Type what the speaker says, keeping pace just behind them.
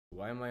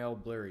Why am I all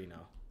blurry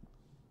now?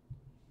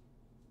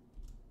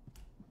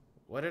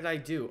 What did I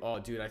do? Oh,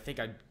 dude, I think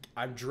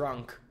I'm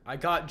drunk. I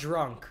got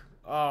drunk.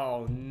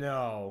 Oh,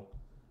 no.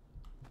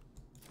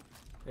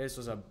 This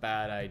was a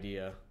bad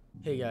idea.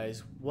 Hey,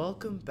 guys.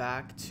 Welcome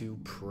back to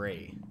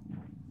Prey.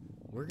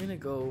 We're gonna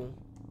go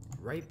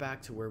right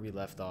back to where we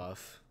left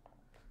off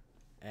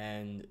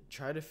and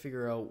try to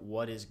figure out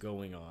what is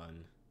going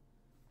on.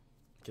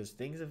 Because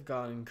things have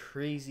gotten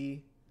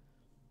crazy,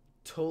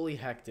 totally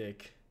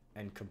hectic,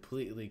 and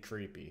completely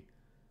creepy.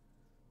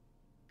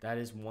 That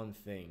is one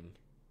thing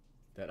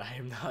that I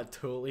am not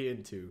totally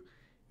into.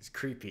 It's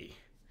creepy.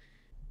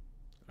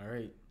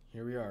 Alright,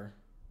 here we are.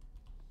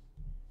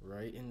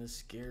 Right in the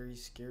scary,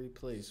 scary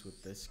place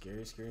with this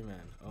scary, scary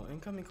man. Oh,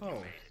 incoming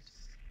call.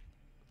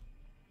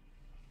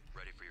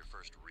 Ready for your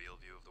first real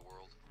view of the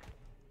world?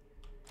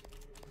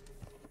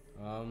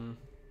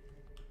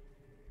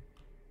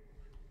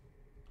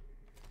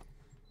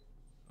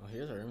 Oh,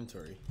 here's our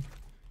inventory.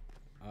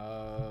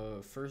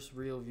 First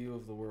real view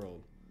of the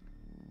world.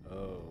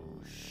 Oh,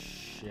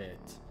 shit.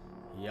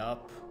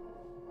 Yup.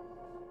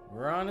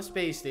 We're on a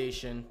space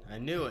station. I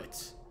knew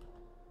it.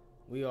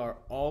 We are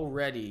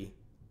already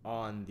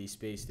on the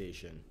space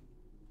station.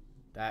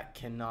 That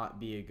cannot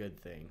be a good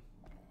thing.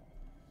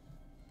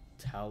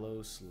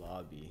 Talos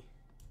lobby.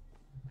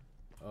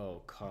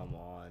 Oh, come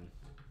on.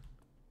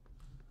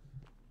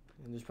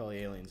 And there's probably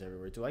aliens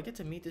everywhere. Do I get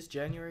to meet this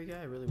January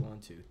guy? I really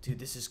want to. Dude,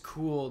 this is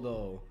cool,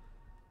 though.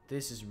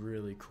 This is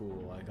really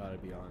cool, I gotta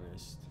be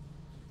honest.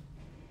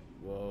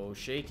 Whoa,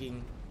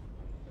 shaking.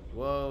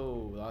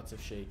 Whoa, lots of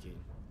shaking.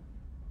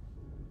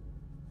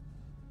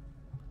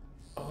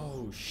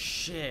 Oh,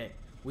 shit.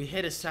 We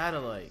hit a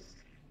satellite.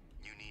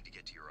 You need to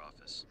get to your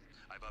office.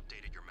 I've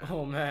updated your map.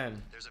 Oh,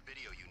 man. There's a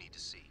video you need to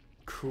see.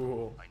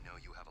 Cool. I know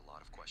you have a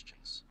lot of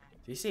questions.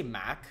 Did he say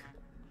Mac?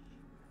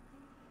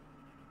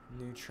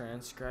 New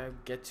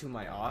transcribe. Get to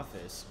my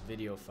office.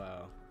 Video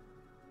file.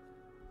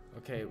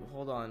 Okay,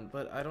 hold on.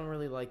 But I don't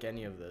really like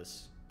any of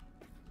this.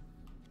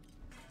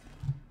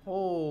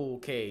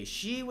 Okay,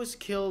 she was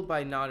killed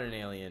by not an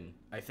alien,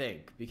 I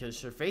think.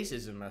 Because her face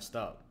isn't messed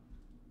up.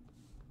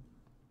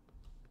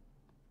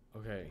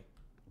 Okay.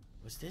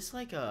 Was this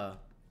like a...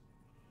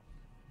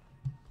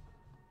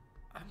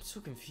 I'm so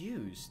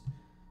confused.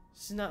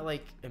 This is not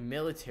like a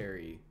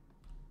military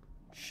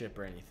ship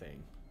or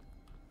anything.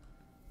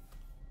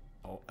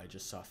 Oh, I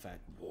just saw Fan.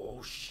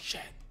 Whoa,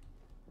 shit.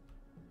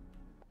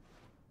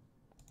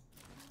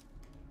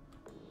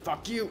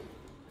 Fuck you.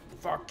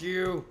 Fuck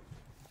you.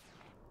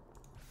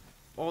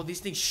 Oh, these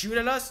things shoot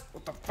at us?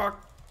 What the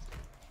fuck?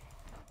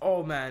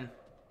 Oh, man.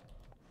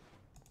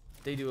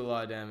 They do a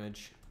lot of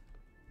damage.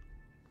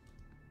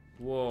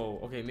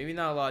 Whoa. Okay, maybe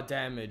not a lot of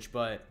damage,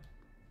 but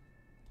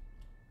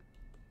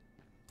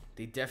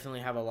they definitely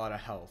have a lot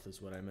of health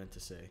is what I meant to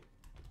say.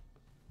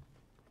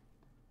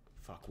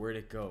 Fuck, where'd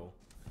it go?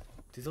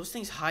 Do those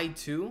things hide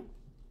too?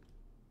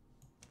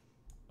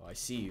 Oh, I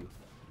see you. You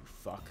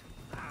fuck.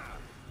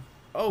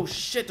 Oh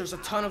shit, there's a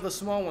ton of the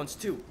small ones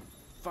too.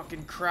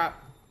 Fucking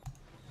crap.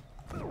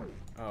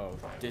 Oh,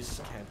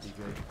 this can't be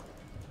good.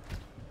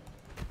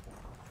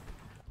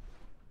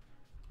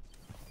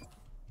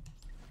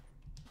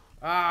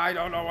 I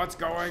don't know what's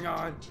going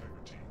on.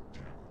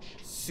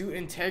 Suit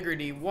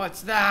integrity,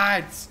 what's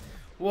that?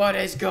 What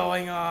is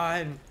going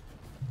on?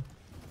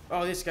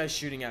 Oh, this guy's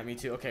shooting at me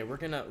too. Okay, we're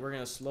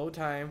gonna slow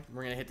time.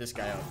 We're gonna hit this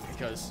guy up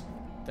because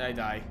did I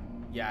die?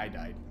 Yeah, I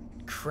died.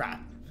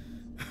 Crap.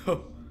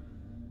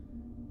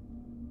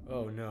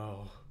 Oh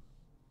no.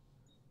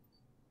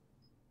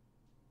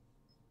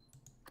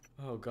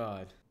 Oh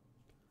god.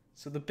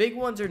 So the big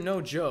ones are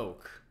no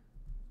joke.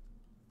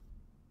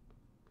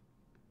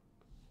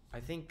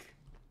 I think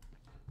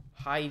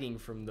hiding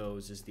from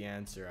those is the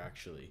answer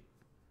actually.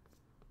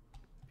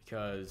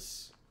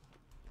 Because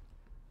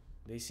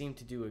they seem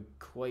to do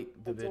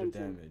quite the bit of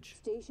damage.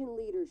 Station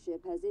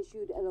leadership has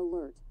issued an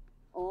alert.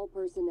 All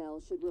personnel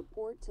should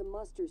report to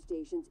muster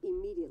stations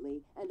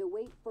immediately and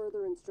await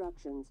further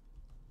instructions.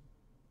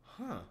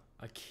 Huh.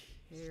 A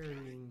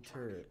carrying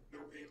turret. No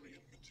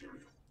alien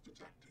material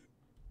detected.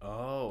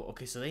 Oh,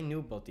 okay, so they knew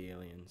about the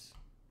aliens.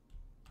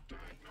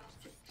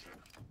 Diagnostic check.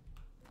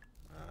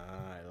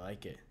 Ah, I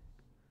like it.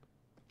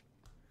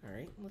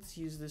 Alright, let's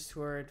use this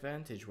to our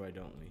advantage, why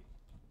don't we?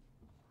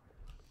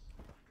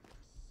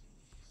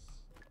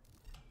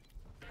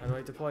 How do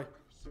I deploy?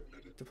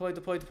 Submitted. Deploy,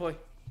 deploy, deploy.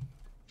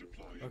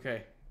 Deploying.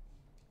 Okay.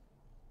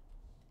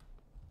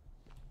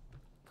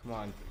 Come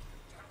on.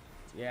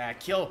 Yeah,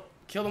 kill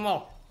them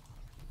all.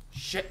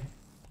 Shit.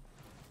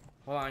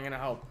 Hold on, I'm gonna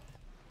help.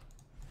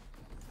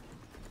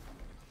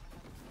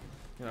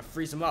 I'm gonna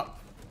freeze them up.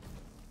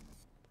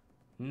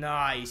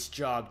 Nice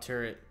job,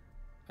 turret.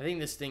 I think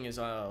this thing is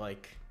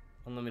like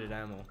unlimited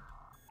ammo.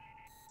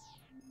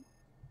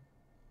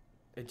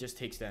 It just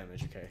takes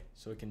damage, okay,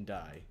 so it can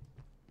die.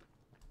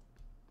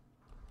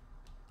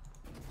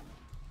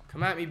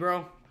 Come at me,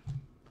 bro.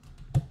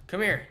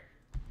 Come here.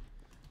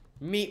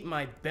 Meet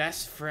my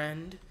best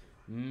friend,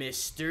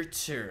 Mr.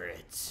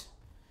 Turret.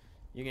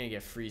 You're gonna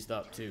get freezed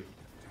up too.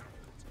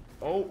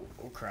 Oh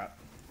crap.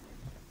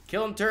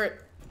 Kill him,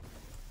 turret.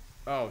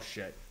 Oh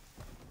shit.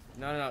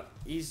 No.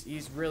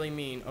 He's really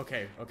mean.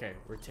 Okay.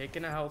 We're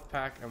taking a health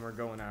pack and we're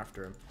going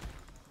after him.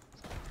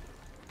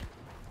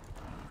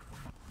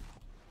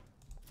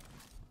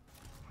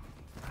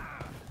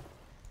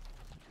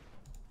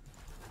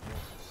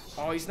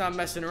 Oh, he's not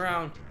messing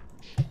around.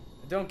 I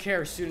don't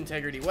care. Suit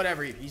integrity.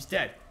 Whatever. He's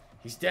dead.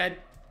 He's dead.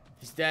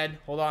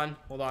 Hold on.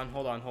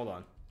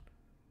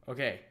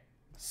 Okay.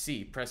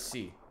 C. Press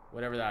C.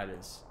 Whatever that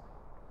is.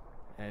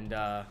 And,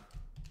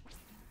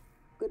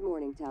 Good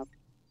morning, Tal.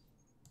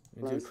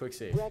 do a quick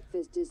save.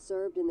 Breakfast is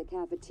served in the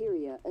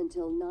cafeteria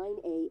until 9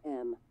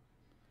 a.m.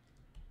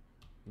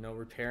 No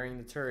repairing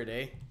the turret,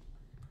 eh?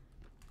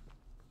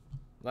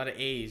 A lot of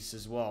A's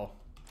as well.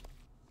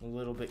 A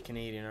little bit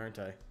Canadian, aren't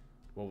I?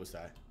 What was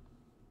that?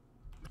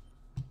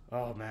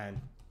 Oh,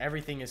 man.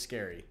 Everything is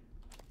scary.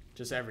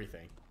 Just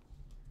everything.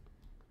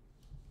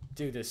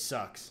 Dude, this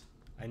sucks.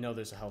 I know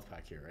there's a health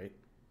pack here, right?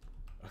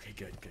 Okay,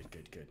 good.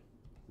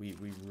 We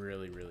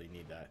really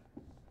need that.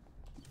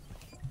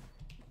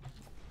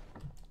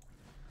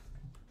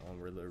 Oh,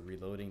 we're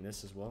reloading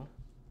this as well.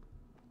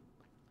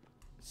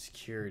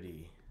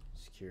 Security.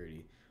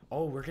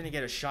 Oh, we're gonna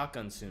get a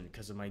shotgun soon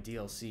because of my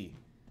DLC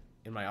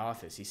in my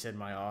office. He said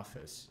my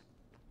office.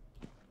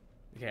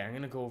 Okay, I'm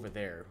gonna go over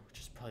there,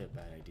 which is probably a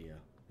bad idea.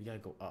 We gotta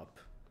go up.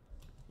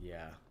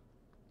 Yeah.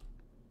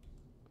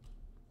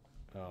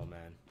 Oh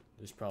man,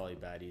 there's probably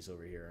baddies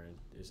over here,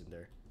 isn't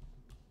there?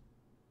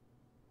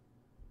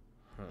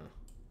 Huh.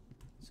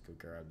 Let's go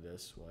grab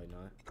this. Why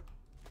not?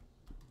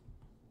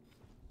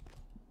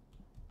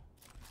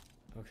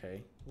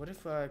 Okay. What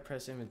if I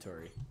press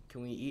inventory?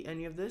 Can we eat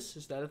any of this?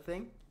 Is that a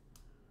thing?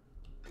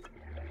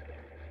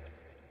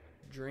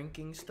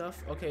 Drinking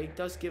stuff? Okay, it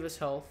does give us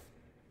health.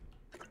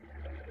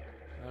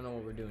 I don't know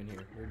what we're doing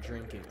here. We're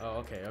drinking.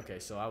 Oh, okay.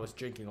 So I was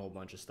drinking a whole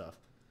bunch of stuff.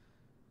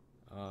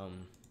 What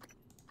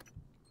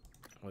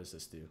does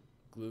this do?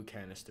 Glue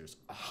canisters.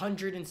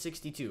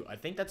 162. I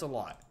think that's a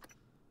lot.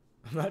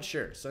 I'm not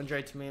sure.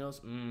 Sun-dried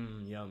tomatoes.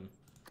 Yum.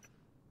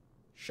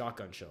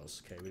 Shotgun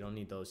shells. Okay, we don't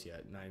need those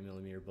yet.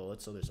 9mm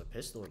bullets. So there's a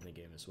pistol in the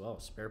game as well.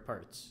 Spare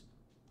parts.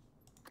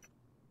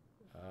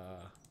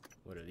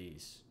 What are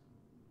these?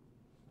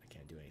 I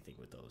can't do anything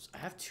with those. I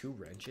have 2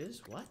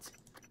 wrenches? What?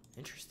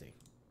 Interesting.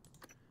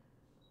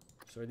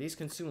 So are these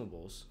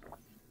consumables?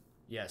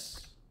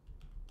 Yes.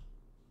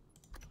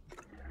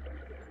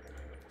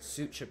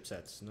 Suit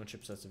chipsets. No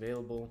chipsets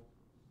available.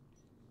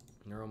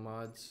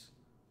 Neuromods.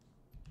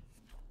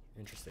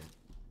 Interesting.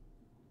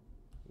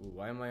 Ooh,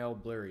 why am I all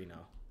blurry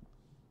now?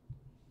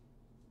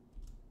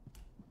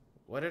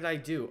 What did I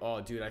do? Oh,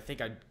 dude, I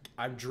think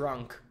I'm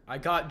drunk. I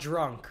got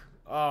drunk.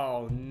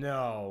 Oh,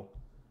 no.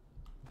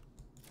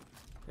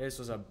 This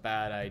was a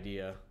bad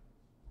idea.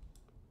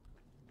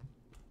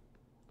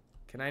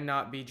 Can I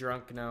not be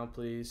drunk now,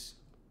 please?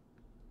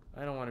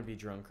 I don't want to be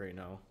drunk right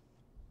now.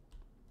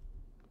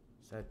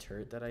 Is that a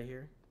turret that I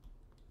hear?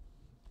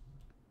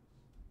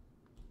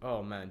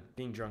 Oh, man.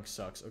 Being drunk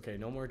sucks. Okay,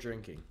 no more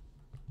drinking.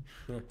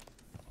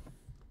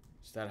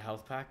 Is that a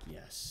health pack?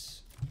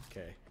 Yes.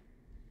 Okay.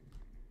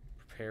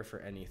 Prepare for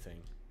anything.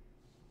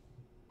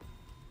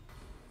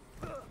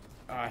 Oh,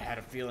 I had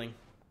a feeling.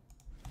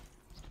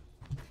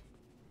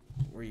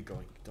 Where are you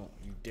going? Don't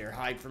you dare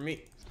hide from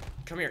me.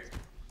 Come here.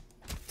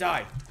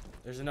 Die.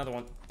 There's another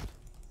one.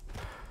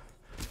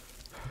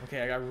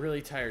 Okay, I got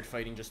really tired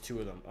fighting just 2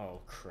 of them. Oh,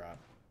 crap.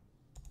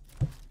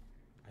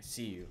 I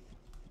see you.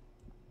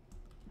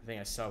 I think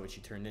I saw what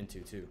you turned into,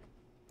 too.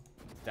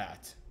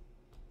 That.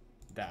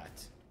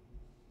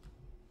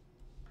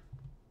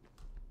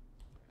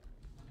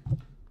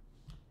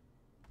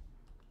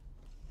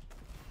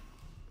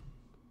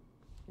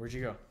 Where'd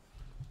you go?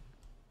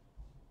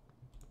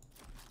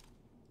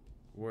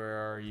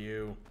 Where are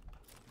you?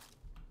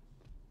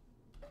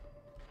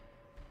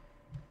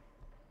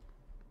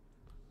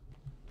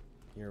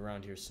 You're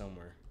around here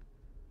somewhere.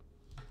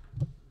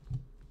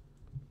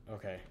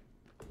 Okay.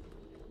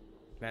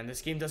 Man,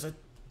 this game does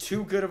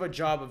too good of a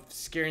job of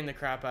scaring the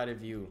crap out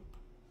of you.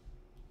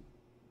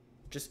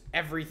 Just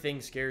everything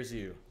scares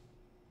you.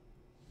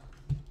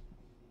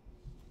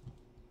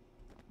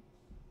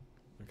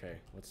 Okay,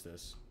 what's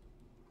this?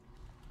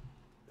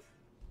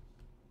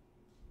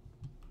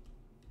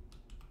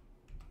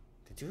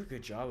 They do a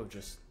good job of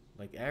just,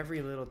 like,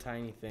 every little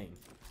tiny thing.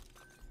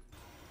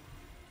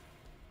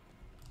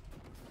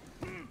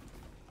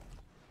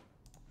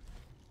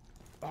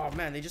 Oh,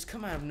 man, they just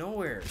come out of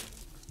nowhere.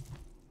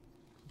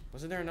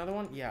 Wasn't there another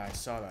one? Yeah, I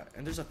saw that.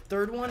 And there's a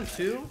 3rd one,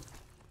 too?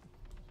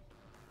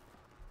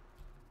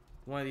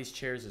 One of these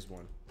chairs is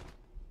one.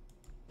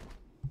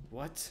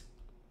 What?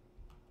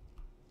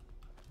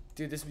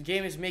 Dude, this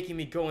game is making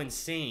me go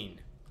insane.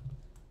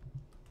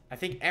 I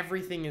think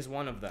everything is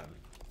one of them.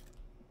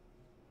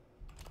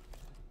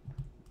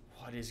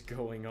 What is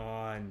going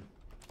on?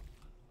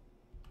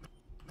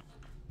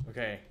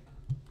 Okay.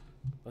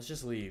 Let's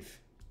just leave.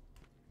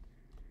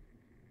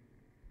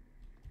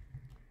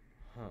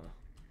 Huh.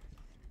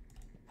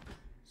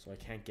 So I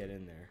can't get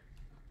in there.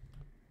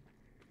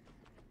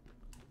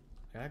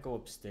 I gotta go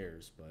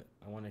upstairs, but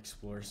I want to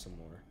explore some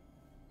more.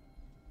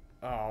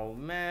 Oh,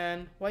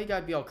 man. Why you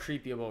gotta be all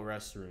creepy about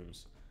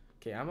restrooms?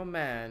 Okay, I'm a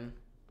man,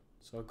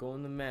 so I'll go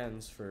in the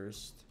men's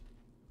first.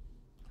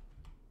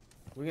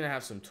 We're gonna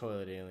have some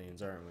toilet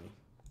aliens, aren't we?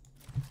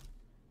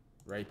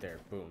 Right there.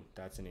 Boom.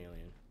 That's an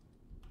alien.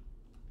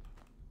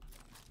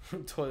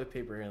 Toilet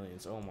paper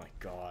aliens. Oh my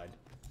god.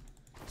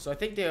 So I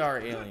think they are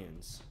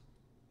aliens.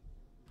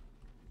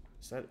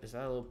 Is that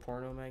a little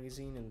porno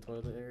magazine in the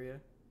toilet area?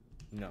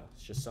 No,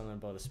 it's just something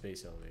about a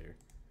space elevator.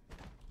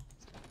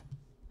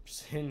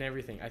 Just hitting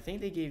everything. I think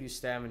they gave you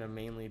stamina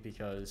mainly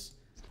because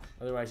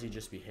otherwise you'd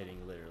just be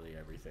hitting literally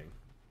everything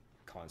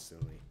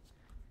constantly.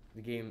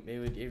 The game, it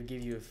would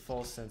give you a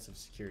false sense of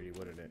security,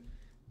 wouldn't it?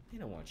 They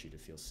don't want you to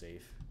feel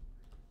safe.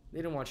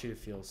 They don't want you to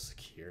feel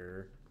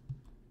secure.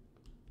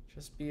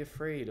 Just be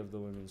afraid of the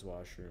women's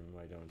washroom,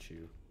 why don't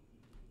you?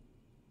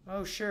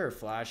 Oh, sure,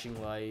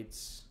 flashing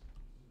lights.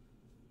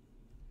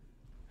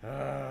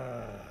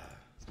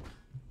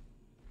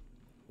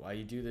 Why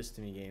you do this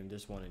to me, game?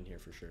 There's one in here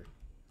for sure.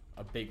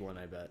 A big one,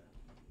 I bet.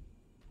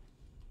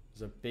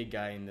 There's a big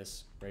guy in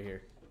this right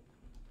here.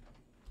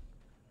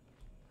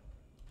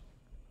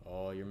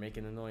 Oh, you're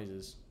making the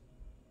noises.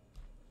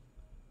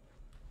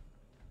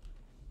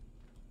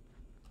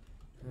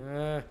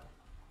 I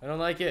don't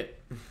like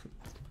it.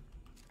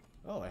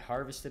 Oh, I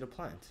harvested a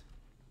plant.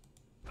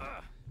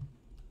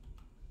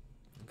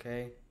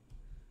 Okay.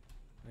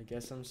 I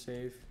guess I'm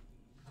safe.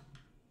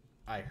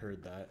 I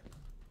heard that.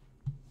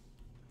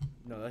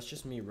 No, that's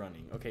just me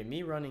running. Okay,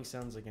 me running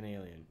sounds like an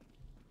alien.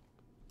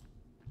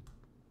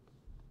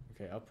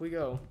 Okay, up we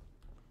go.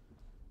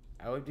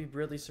 I would be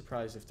really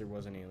surprised if there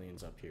wasn't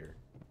aliens up here.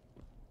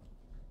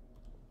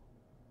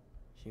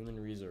 Human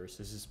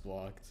resources is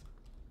blocked.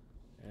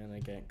 And I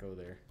can't go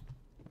there.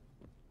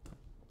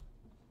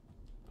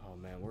 Oh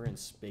man, we're in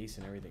space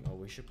and everything. Oh,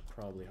 we should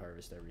probably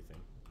harvest everything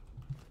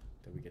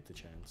that we get the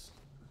chance.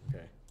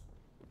 Okay.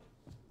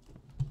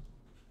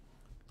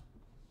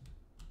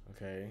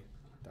 Okay,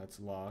 that's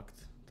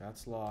locked.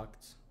 That's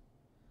locked.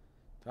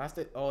 Do I have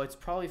to? Oh, it's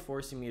probably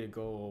forcing me to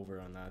go over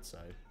on that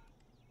side.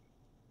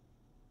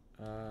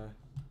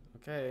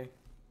 Okay.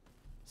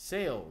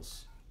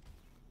 Sales.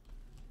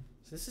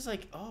 So this is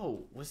like,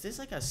 oh, was this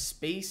like a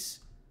space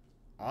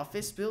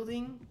office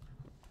building?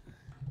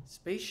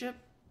 Spaceship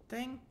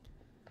thing?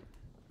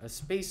 A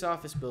space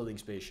office building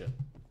spaceship.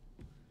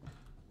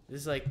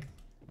 This is like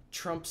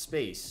Trump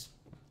space.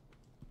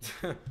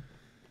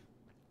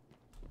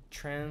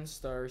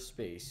 Transstar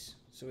Space.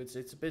 So it's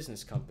a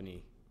business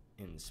company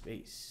in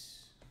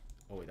space.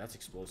 Oh wait, that's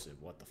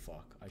explosive. What the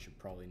fuck? I should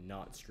probably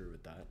not screw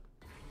with that.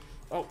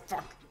 Oh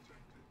fuck!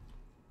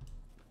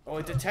 Oh,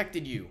 it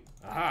detected you.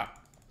 Aha!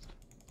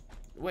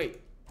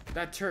 Wait,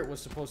 that turret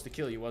was supposed to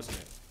kill you, wasn't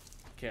it?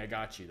 Okay, I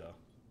got you though.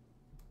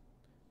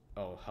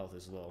 Oh, health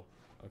is low.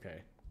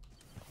 Okay.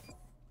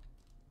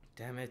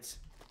 Damn it.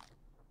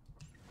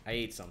 I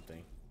ate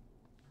something.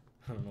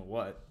 I don't know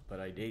what, but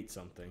I ate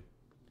something.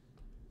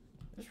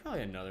 There's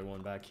probably another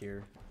one back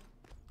here.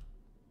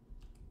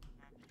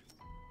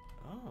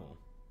 Oh,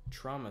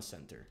 trauma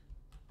center.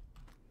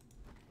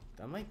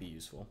 That might be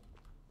useful.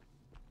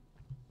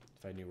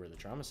 If I knew where the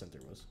trauma center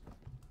was.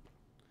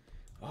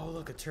 Oh,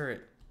 look, a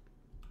turret.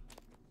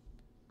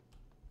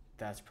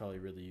 That's probably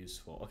really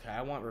useful. Okay,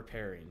 I want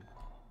repairing.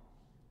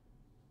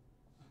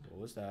 What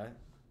was that?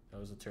 That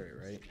was a turret,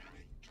 right?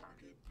 Scanning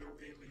target. No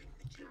alien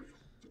material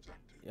detected.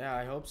 Yeah,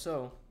 I hope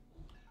so.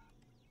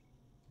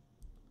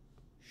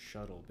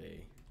 Shuttle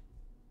bay.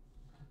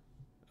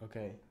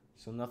 Okay,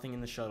 so nothing in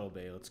the shuttle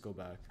bay. Let's go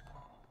back.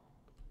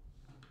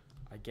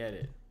 I get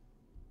it.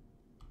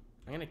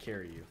 I'm gonna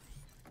carry you.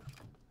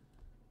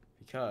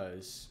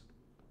 Because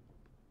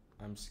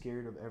I'm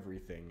scared of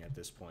everything at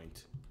this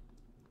point.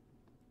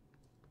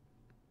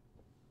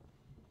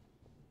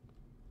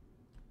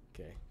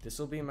 Okay, this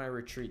will be my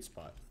retreat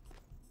spot.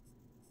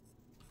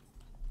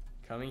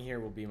 Coming here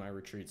will be my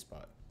retreat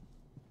spot.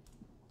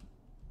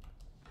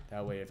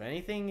 That way, if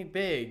anything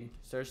big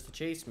starts to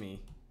chase me,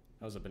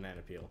 that was a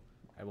banana peel,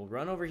 I will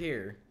run over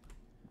here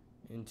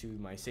into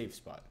my safe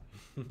spot.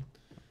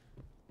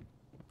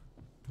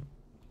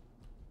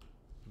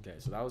 Okay,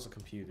 so that was a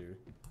computer.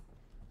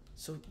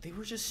 So they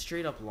were just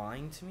straight up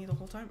lying to me the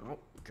whole time? Oh,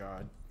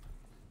 God.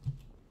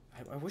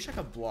 I wish I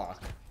could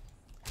block.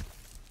 I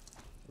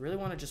really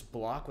want to just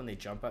block when they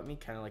jump at me,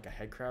 kind of like a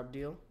head crab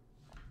deal.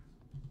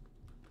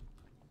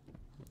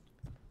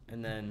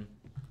 And then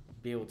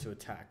be able to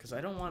attack, because I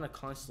don't want to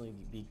constantly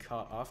be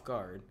caught off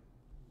guard.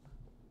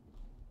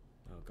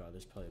 Oh god,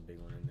 there's probably a big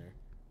one in there.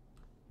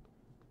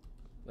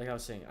 Like I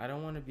was saying, I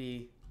don't want to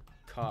be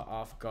caught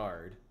off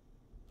guard.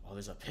 Oh,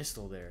 there's a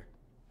pistol there.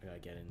 I gotta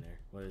get in there.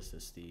 What is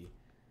this? The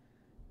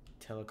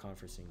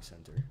teleconferencing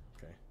center.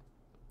 Okay.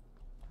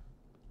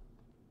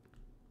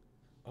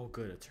 Oh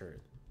good, a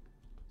turret.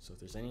 So if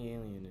there's any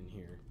alien in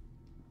here,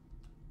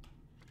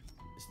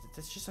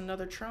 that's just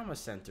another trauma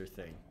center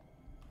thing.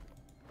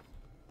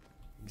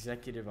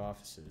 Executive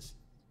offices.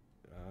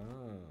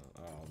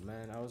 Oh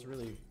man, I was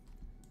really...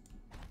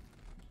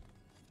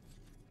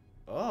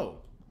 Oh!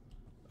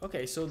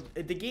 Okay, so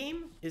the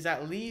game is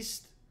at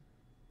least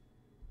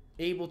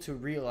able to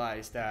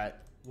realize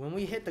that when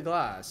we hit the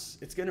glass,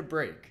 it's gonna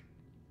break.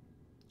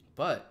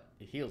 But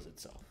it heals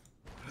itself.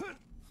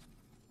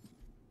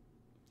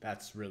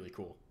 That's really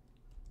cool.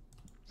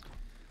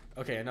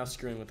 Okay, enough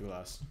screwing with the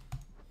glass.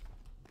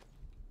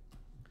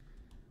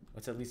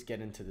 Let's at least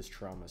get into this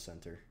trauma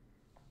center.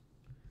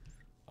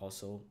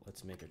 Also,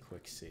 let's make a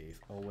quick save.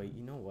 Oh wait,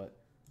 you know what?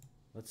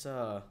 Let's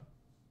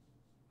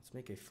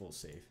make a full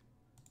save.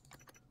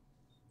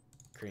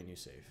 Create new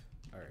save.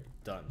 Alright,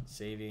 done.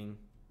 Saving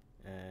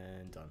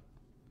and done.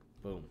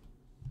 Boom.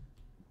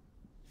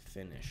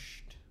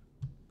 Finished.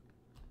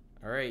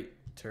 Alright,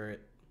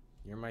 turret.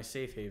 You're my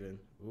safe haven.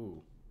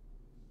 Ooh.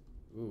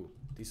 Ooh.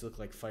 These look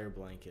like fire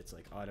blankets,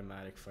 like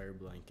automatic fire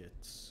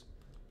blankets.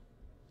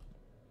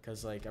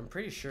 Cause like I'm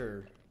pretty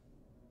sure.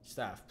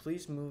 Staff,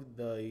 please move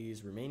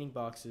these remaining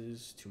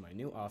boxes to my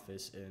new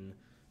office in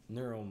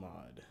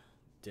Neuromod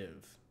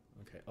Div.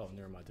 Okay, oh,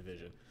 Neuromod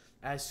Division.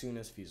 As soon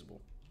as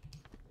feasible.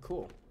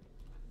 Cool.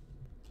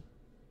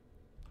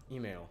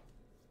 Email.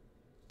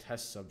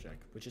 Test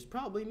subject, which is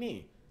probably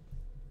me.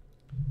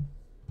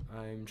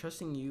 I'm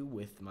trusting you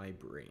with my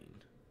brain.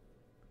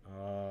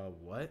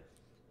 What?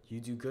 You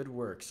do good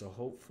work, so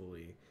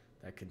hopefully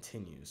that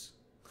continues.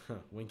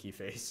 Winky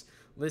face.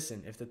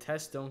 Listen, if the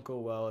tests don't go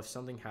well, if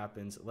something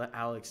happens, let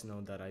Alex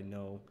know that I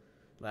know.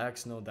 Let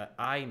Alex know that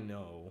I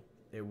know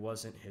it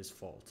wasn't his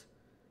fault.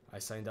 I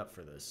signed up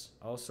for this.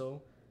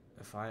 Also,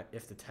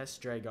 if the tests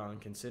drag on,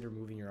 consider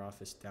moving your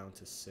office down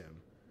to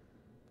Sim.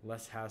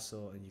 Less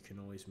hassle, and you can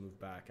always move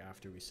back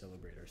after we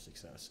celebrate our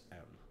success. M.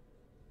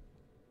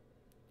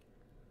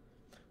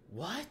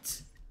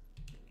 What?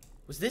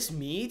 Was this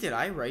me? Did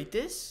I write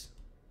this?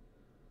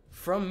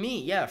 From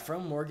me, yeah,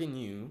 from Morgan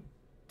Yu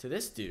to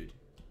this dude.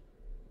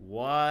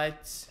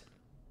 What?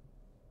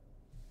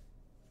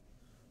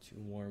 Too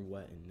warm,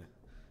 wet, and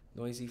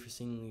noisy for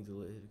seemingly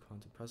delayed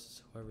quantum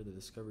process. However, the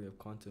discovery of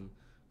quantum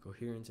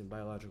coherence in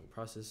biological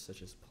processes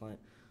such as plant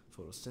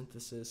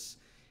photosynthesis,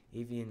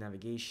 avian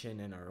navigation,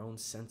 and our own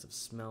sense of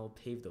smell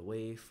paved the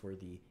way for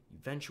the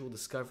eventual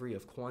discovery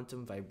of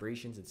quantum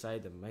vibrations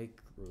inside the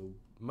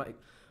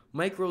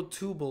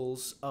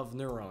microtubules of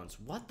neurons.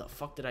 What the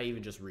fuck did I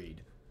even just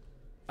read?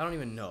 I don't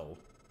even know.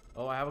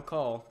 Oh, I have a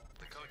call.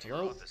 The code to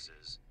Hello? your office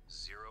is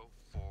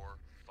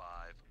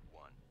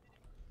 0451.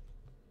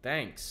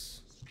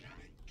 Thanks.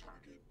 Scanning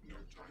target, no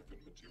type and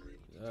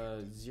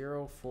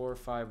material.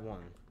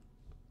 0451.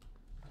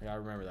 I gotta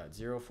remember that.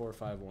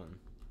 0451.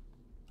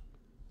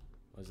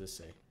 What does this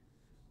say?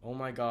 Oh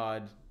my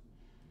god.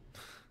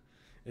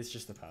 It's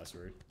just the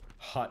password.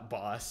 Hot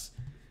boss.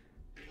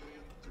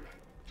 Alien threat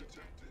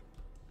detected.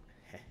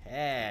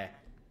 Heh.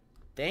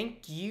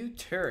 Thank you,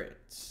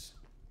 turrets.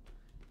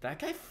 That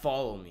guy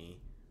follow me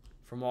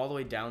from all the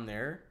way down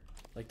there,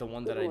 like the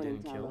one that I Good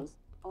morning, didn't kill. Talos.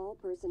 All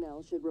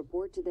personnel should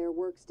report to their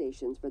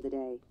workstations for the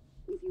day.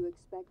 If you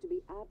expect to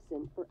be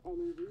absent for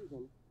any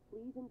reason,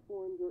 please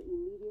inform your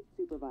immediate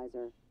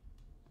supervisor.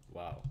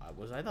 Wow,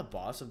 was I the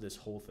boss of this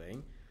whole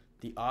thing?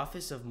 The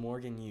Office of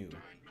Morgan Yu,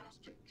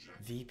 Diagnostic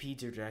check. VP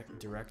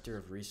Director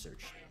of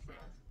Research.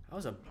 I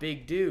was a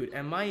big dude,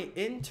 and my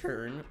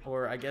intern,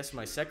 or I guess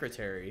my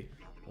secretary,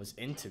 was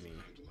into me.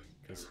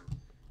 Cause,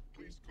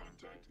 Please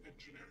contact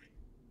engineering.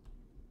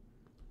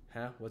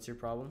 huh? What's your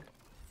problem?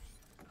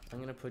 I'm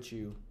gonna put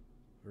you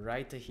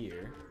right to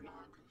here. Log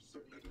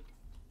submitted.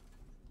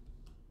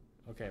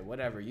 Okay,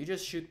 whatever. You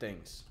just shoot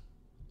things.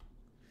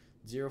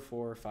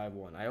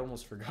 0451. I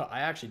almost forgot. I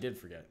actually did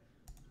forget.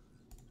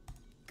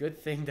 Good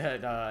thing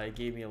that it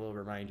gave me a little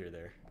reminder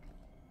there.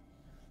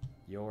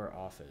 Your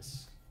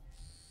office.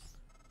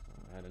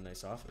 Oh, I had a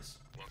nice office.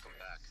 Welcome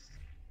back.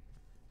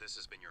 This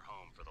has been your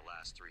home for the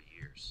last 3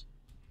 years.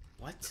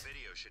 What? The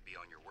video should be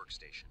on your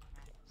workstation.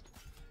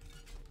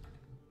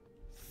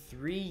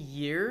 3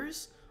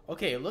 years?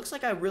 Okay, it looks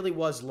like I really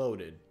was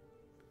loaded.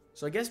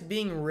 So I guess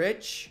being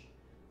rich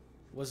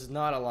was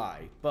not a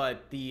lie.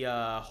 But the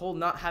whole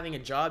not having a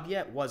job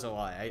yet was a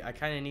lie. I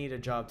kind of need a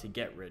job to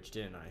get rich,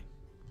 didn't I?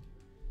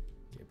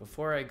 Okay,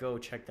 before I go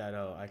check that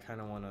out, I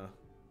kind of want to...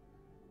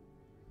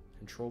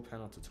 Control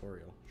panel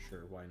tutorial.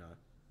 Sure, why not?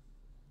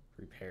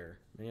 Repair.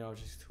 Many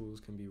objects tools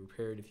can be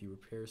repaired. If you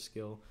repair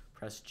skill,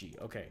 press G.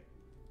 Okay,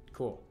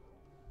 cool.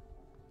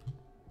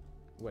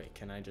 Wait,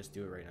 can I just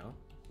do it right now?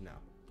 No.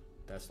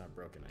 That's not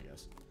broken, I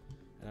guess.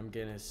 And I'm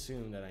gonna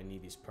assume that I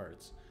need these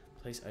parts.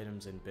 Place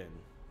items in bin.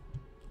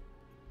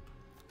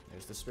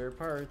 There's the spare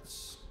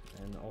parts.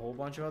 And a whole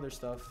bunch of other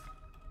stuff.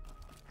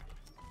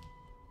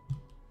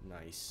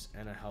 Nice.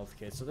 And a health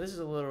kit. So this is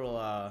a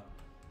little,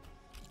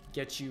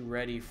 get you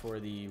ready for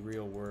the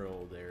real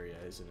world area,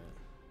 isn't it?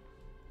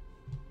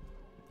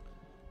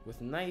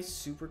 With nice,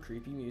 super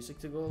creepy music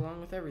to go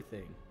along with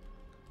everything.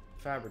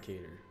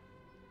 Fabricator.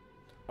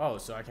 Oh,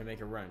 so I can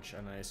make a wrench,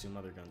 and I assume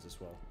other guns as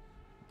well.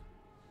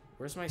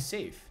 Where's my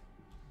safe?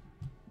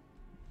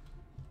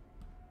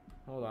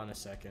 Hold on a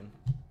second.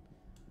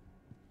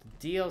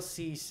 The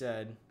DLC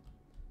said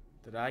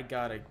that I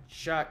got a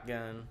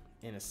shotgun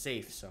in a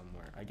safe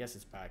somewhere. I guess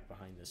it's back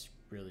behind this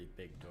really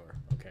big door.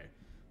 Okay.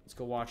 Let's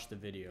go watch the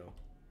video.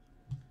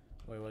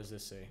 Wait, what does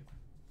this say?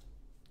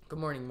 Good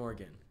morning,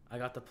 Morgan. I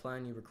got the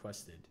plan you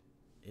requested.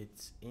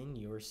 It's in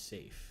your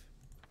safe.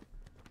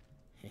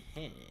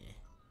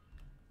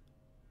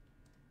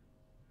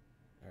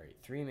 Alright,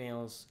 3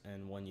 mails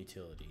and 1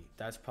 utility.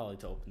 That's probably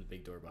to open the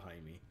big door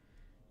behind me.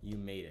 You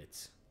made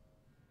it.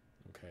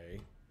 Okay.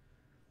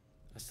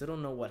 I still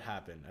don't know what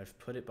happened. I've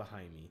put it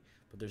behind me,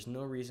 but there's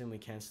no reason we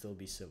can't still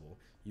be civil.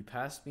 You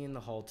passed me in the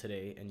hall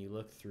today and you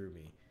looked through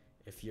me.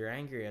 If you're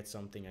angry at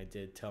something I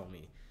did, tell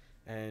me,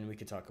 and we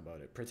could talk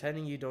about it.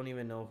 Pretending you don't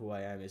even know who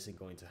I am isn't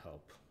going to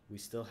help. We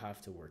still have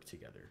to work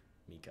together.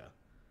 Mika.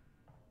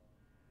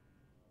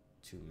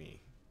 To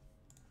me.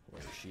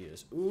 Where she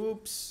is.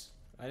 Oops!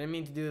 I didn't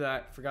mean to do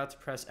that. Forgot to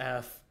press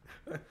F.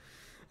 I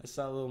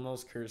saw a little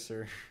mouse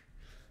cursor.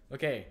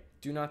 Okay.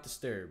 Do not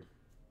disturb.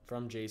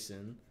 From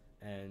Jason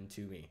and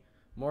to me.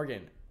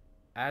 Morgan,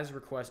 as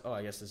request... Oh,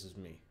 I guess this is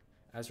me.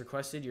 As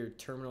requested, your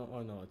terminal...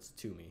 Oh, no, it's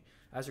to me.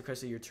 As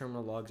requested, your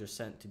terminal logs are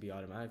sent to be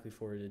automatically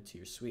forwarded to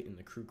your suite in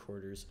the crew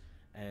quarters,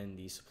 and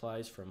the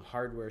supplies from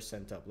hardware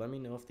sent up. Let me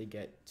know if they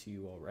get to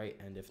you all right,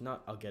 and if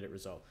not, I'll get it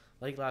resolved.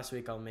 Like last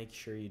week, I'll make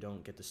sure you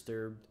don't get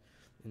disturbed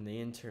in the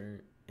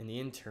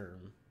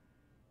interim.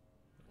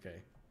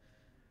 Okay.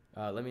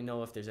 Let me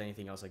know if there's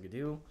anything else I could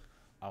do.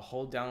 I'll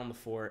hold down the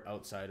fort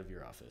outside of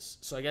your office.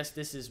 So I guess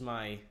this is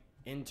my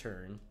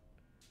intern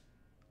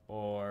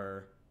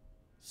or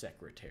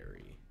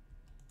secretary.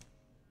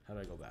 How do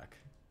I go back?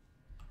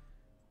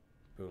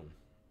 Boom.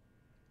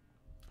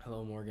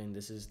 Hello, Morgan.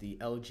 This is the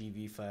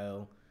LGV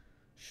file.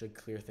 Should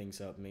clear things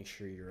up. Make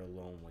sure you're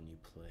alone when you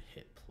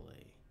hit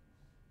play.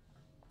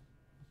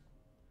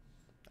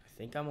 I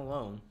think I'm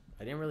alone.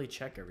 I didn't really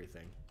check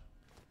everything.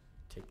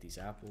 Take these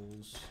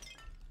apples.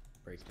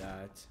 Break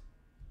that.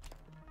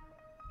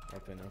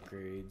 Open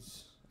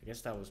upgrades. I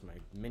guess that was my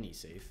mini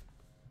safe.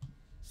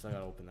 Still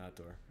gotta open that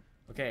door.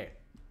 Okay.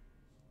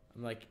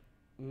 I'm like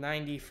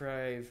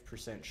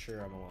 95%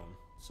 sure I'm alone.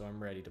 So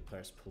I'm ready to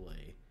press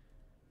play.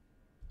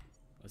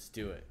 Let's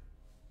do it.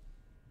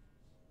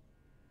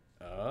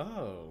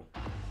 Oh.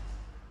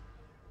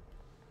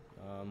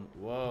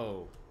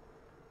 Whoa.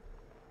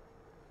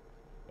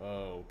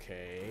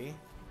 Okay.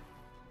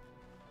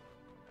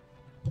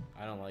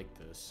 I don't like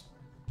this.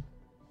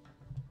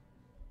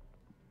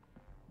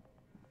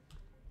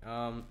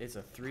 It's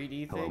a 3D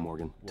thing. Hello,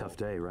 Morgan. Whoa. Tough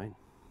day, right?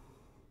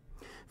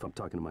 If I'm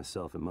talking to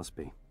myself, it must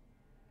be.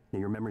 Now,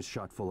 your memory's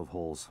shot full of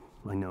holes.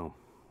 I know.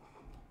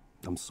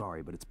 I'm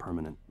sorry, but it's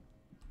permanent.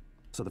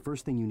 So the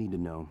first thing you need to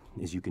know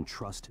is you can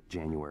trust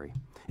January.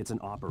 It's an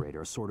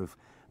operator, a sort of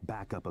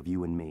backup of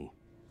you and me.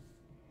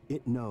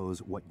 It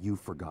knows what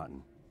you've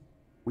forgotten.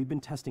 We've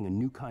been testing a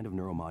new kind of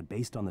neuromod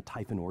based on the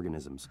Typhon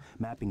organisms,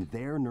 mapping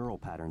their neural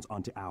patterns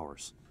onto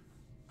ours.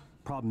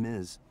 Problem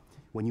is,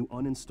 when you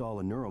uninstall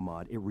a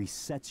neuromod, it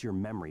resets your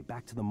memory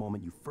back to the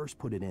moment you first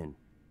put it in.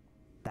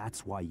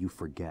 That's why you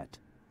forget.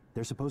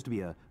 There's supposed to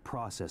be a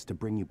process to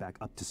bring you back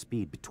up to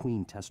speed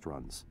between test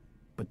runs.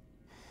 But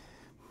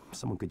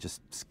someone could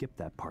just skip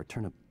that part,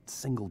 turn a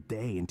single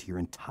day into your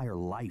entire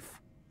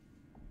life.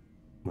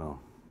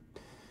 Well,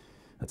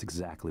 that's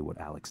exactly what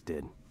Alex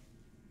did.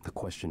 The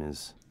question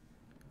is,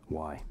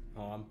 why?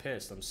 Oh, I'm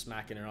pissed. I'm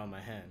smacking it on my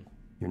hand.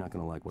 You're not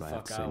gonna like what I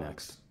have to say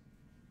next.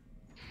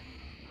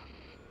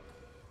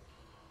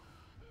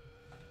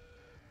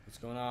 What's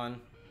going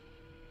on?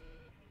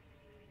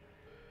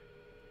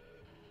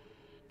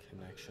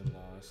 Connection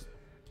lost.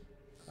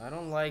 I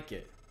don't like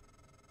it.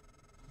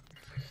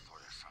 I thought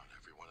I found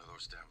every one of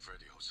those damn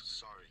videos.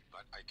 Sorry,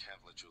 but I can't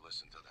let you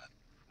listen to that.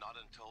 Not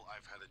until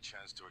I've had a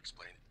chance to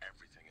explain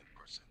everything in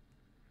person.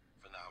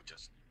 For now,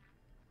 just...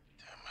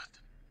 Damn it.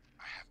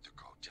 I have to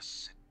go.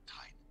 Just sit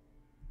tight.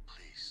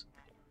 Please.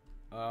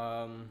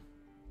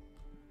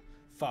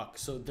 Fuck.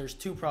 So there's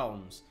 2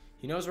 problems.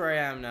 He knows where I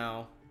am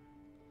now.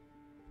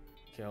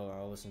 Okay, hold on.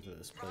 I'll listen to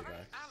this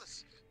playback.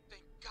 Alice,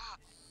 thank God.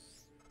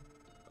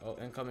 Oh,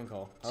 incoming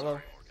call. Hello.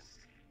 Sorry, Morgan.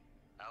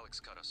 Alex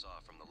cut us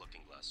off from the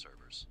Looking Glass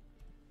servers.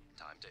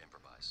 Time to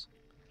improvise.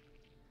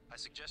 I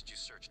suggest you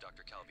search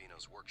Dr.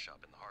 Calvino's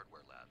workshop in the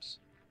hardware labs.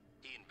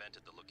 He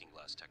invented the Looking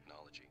Glass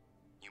technology.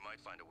 You might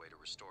find a way to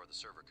restore the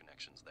server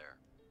connections there.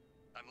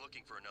 I'm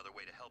looking for another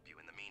way to help you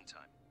in the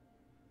meantime.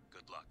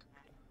 Good luck.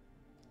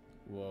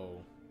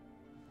 Whoa.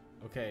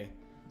 Okay.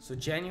 So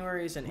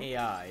January is an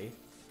AI.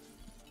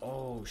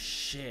 Oh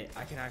shit.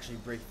 I can actually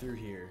break through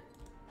here.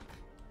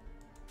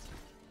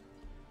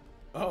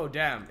 Oh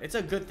damn. It's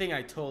a good thing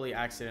I totally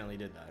accidentally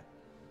did that.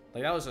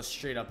 Like that was a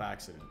straight up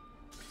accident.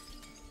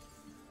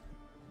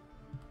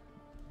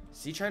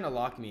 Is he trying to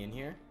lock me in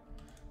here?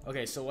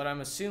 Okay, so what I'm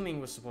assuming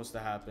was supposed to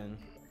happen.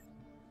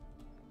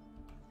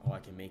 Oh, I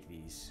can make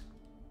these.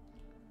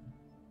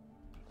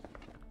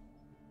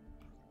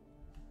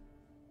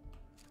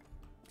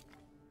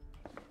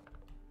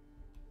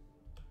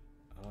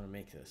 I want to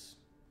make this.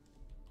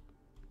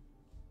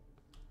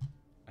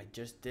 I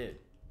just did.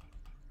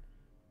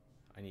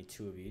 I need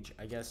 2 of each.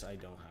 I guess I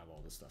don't have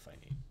all the stuff I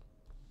need.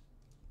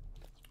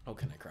 Oh,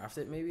 can I craft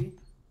it maybe?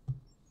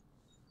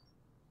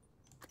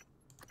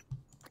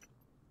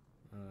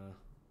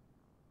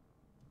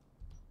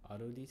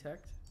 auto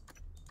detect.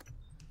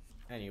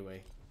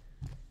 Anyway.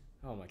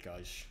 Oh my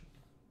gosh.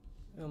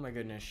 Oh my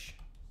goodness.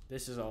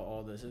 This is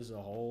all this is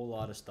a whole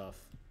lot of stuff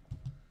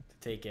to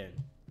take in.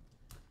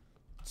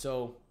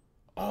 So,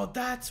 oh,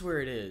 that's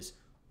where it is.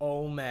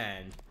 Oh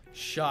man.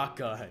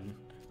 Shotgun.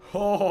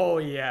 Oh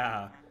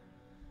yeah.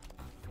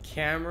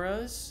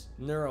 Cameras,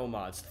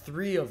 neuromods,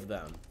 3 of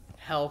them.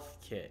 Health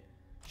kit,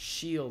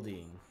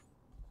 shielding.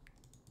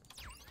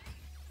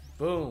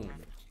 Boom.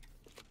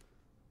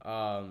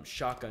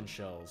 Shotgun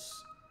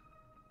shells.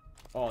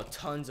 Oh,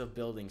 tons of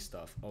building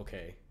stuff.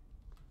 Okay.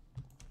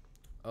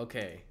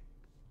 Okay.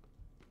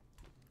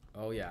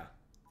 Oh yeah.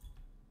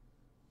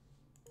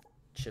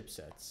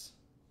 Chipsets.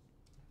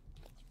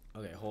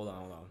 Okay, hold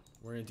on.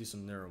 We're gonna do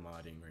some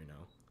neuromodding right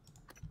now.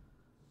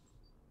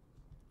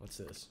 What's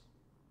this?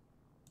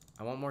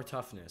 I want more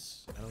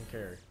toughness. I don't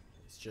care.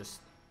 It's just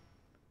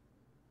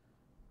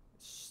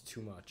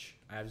too much.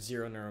 I have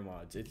 0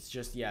 neuromods. It's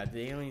just, yeah,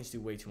 the aliens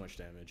do way too much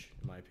damage,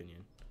 in my opinion.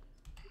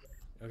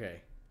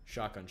 Okay,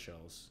 shotgun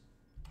shells.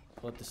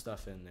 Put the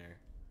stuff in there.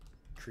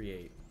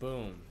 Create.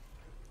 Boom.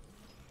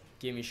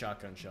 Give me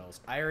shotgun shells.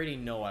 I already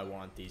know I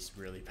want these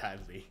really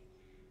badly.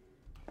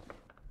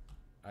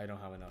 I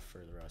don't have enough for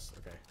the rest.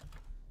 Okay.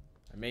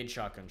 I made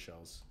shotgun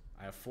shells.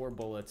 I have 4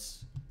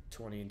 bullets,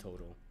 20 in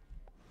total.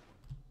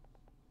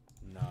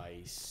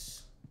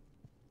 Nice.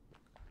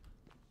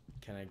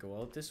 Can I go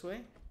out this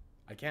way?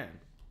 I can.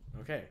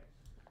 Okay.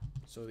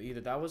 So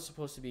either that was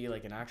supposed to be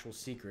like an actual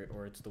secret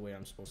or it's the way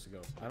I'm supposed to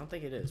go. I don't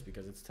think it is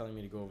because it's telling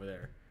me to go over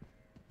there.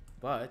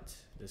 But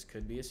this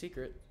could be a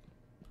secret.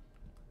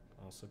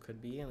 Also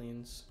could be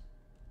aliens.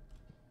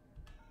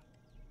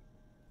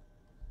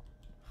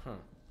 Huh.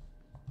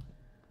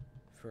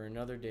 For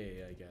another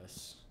day, I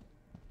guess.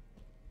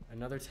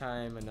 Another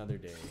time, another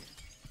day.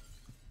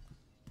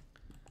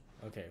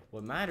 Okay,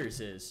 what matters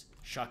is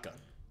shotgun.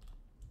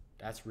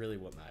 That's really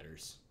what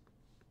matters.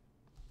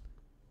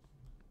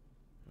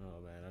 Oh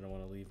man, I don't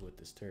want to leave with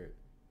this turret.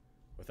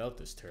 Without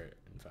this turret,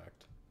 in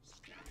fact.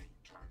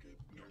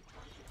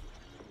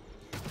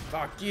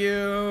 Fuck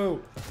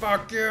you!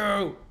 Fuck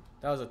you!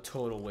 That was a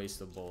total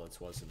waste of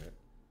bullets, wasn't it?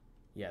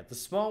 Yeah, the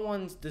small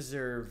ones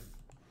deserve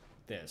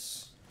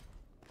this.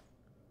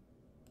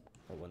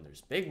 But when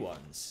there's big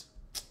ones,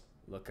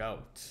 look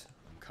out.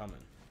 I'm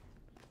coming.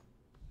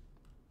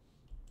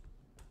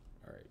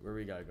 Alright, where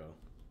we gotta go?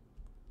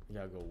 We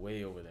gotta go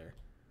way over there.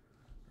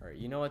 Alright,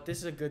 you know what? This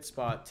is a good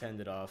spot to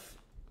end it off.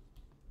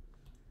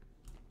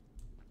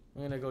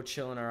 We're gonna go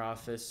chill in our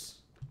office.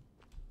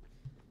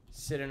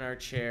 Sit in our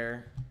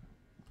chair.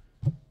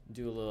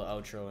 Do a little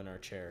outro in our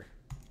chair.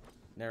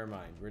 Never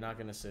mind. We're not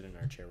gonna sit in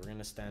our chair. We're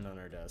gonna stand on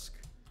our desk.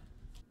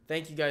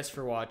 Thank you guys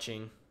for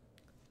watching.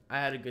 I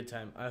had a good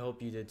time. I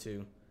hope you did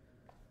too.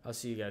 I'll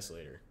see you guys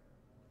later.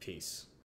 Peace.